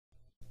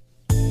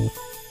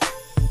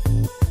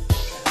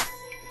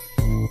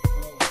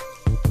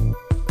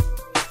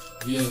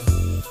Yeah,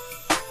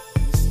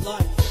 it's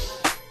life.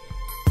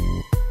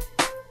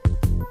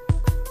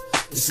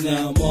 It's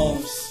now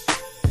Mars.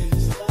 And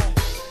it's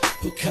life.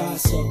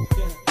 Picasso.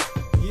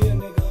 Yeah,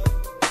 nigga.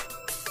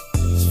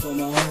 It's for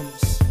my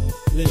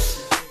homies.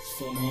 Listen, it's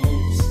for my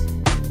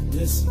homies.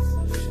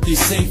 Listen. They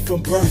say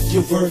from birth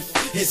your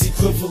worth is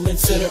equivalent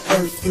to the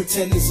earth.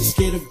 Pretenders are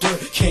scared of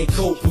dirt, can't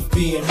cope with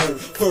being hurt.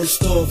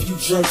 First off, you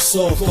jerks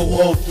off, go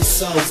off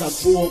yourselves. I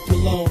grew up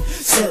alone,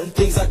 certain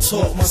things I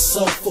taught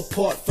myself.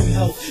 Apart from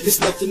health, it's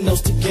nothing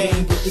else to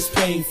gain but this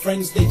pain.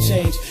 Friends they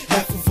change,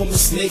 half of them are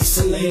snakes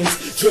and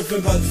lanes.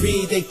 Driven by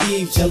greed, they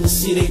thieve,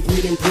 jealousy they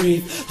breed and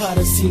breathe. I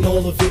done seen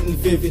all of it in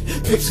vivid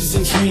pictures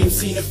and dreams.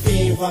 Seen a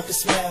fiend rock a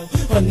smile,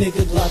 a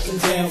nigga locking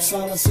down.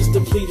 Silences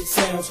depleted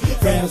sounds,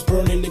 rounds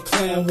burning the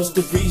clown. What's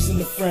the reason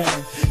to frown?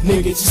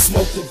 Nigga just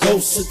smoke the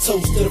ghosts, a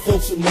toast to the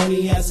folks with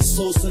money as a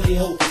source of they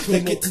hope.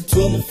 They get to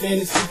dwell in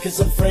fantasy cause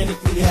I'm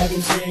frantically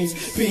having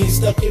dreams. Being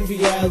stuck in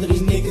reality,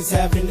 niggas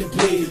having to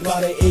bleed.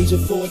 By the age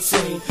of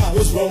 14, I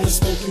was rolling,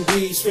 smoking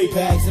weed, straight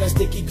bags of that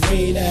sticky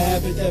green. A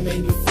habit that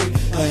made me free,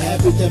 a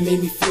habit that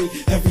made me free.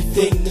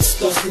 Everything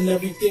discussed and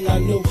everything I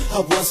knew,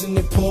 I wasn't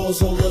in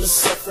pause. All of the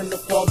suffering, the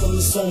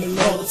fatherless home, and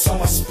all the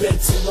time I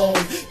spent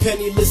alone.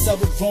 Penniless, I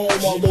would roam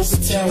all over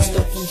town,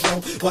 stuffing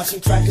drone.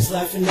 Watching crackers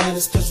laughing at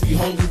us cause we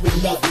hungry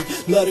with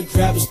nothing. Let her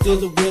grab us, steal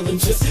the wheel and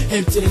just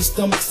empty their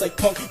stomachs like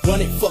punk.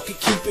 Run it, fuck it,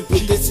 keep it.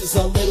 But this is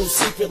our little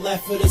secret.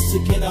 Laugh at us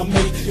again, I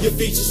made it. Your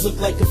features look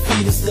like a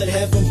fetus. Let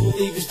heaven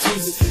believe it's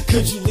Jesus.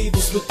 Could you leave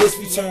us with this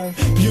return?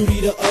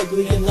 Beauty to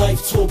ugly and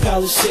life to a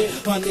pile of shit.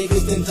 My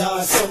niggas then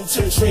died. Some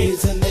turn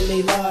traitors and then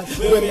they lied.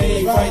 Women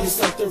they right, it's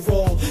like they're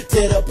all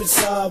dead up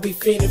inside. We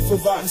fiending for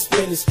rotten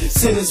spinners.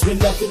 Sinners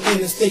with nothing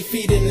in us. They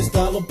feeding us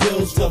dollar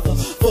bills. Lover,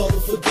 Father,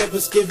 forgive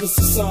us, give us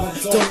a sign.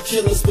 Don't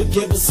kill us, but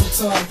give us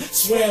some time.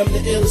 Swear I'm the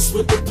illest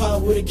with the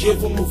power to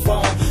give them a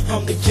rhyme.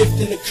 I'm the gift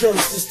and the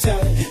curse. This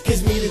talent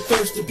gives me the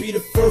thirst to be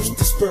the first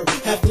to spurt.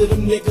 After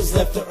them niggas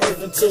left the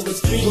earth until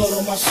it's blood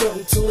on my shirt,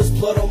 until it's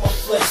blood on my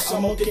flesh.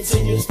 I'm gonna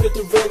continue to spit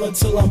the real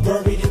until I'm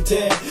buried and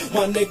dead.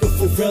 My nigga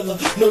for real,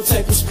 no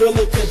type of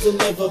skrilla could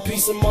deliver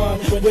peace of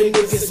mind when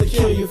niggas will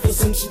kill you for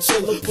some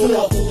chinchilla. Pull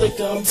out the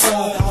liquor, I'm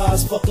tired,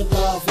 eyes fucking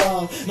live.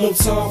 No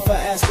time for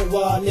asking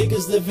why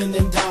niggas living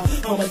and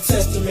die. I'm a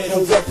testament, a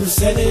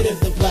representative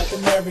to black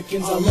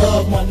Americans. I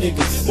love my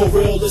niggas, more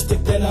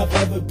realistic than I've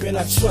ever been.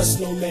 I trust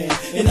no man,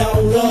 and I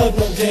don't love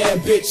no damn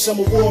bitch. I'm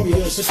a warrior,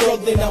 but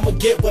struggling I'ma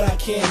get what I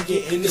can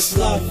get in this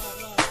life.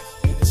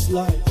 In this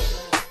life.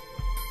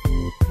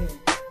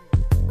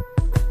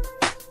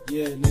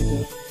 Yeah,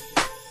 nigga.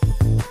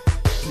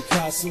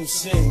 Picasso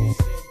sing.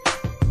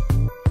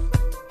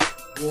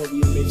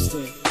 Warrior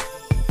mixtape.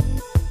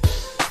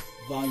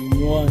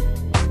 Volume 1.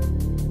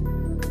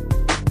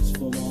 It's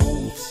for my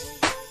homies.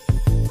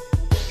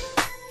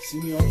 See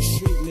me on the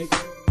street, nigga.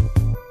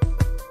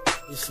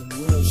 It's some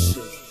real shit.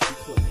 You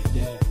put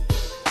me down.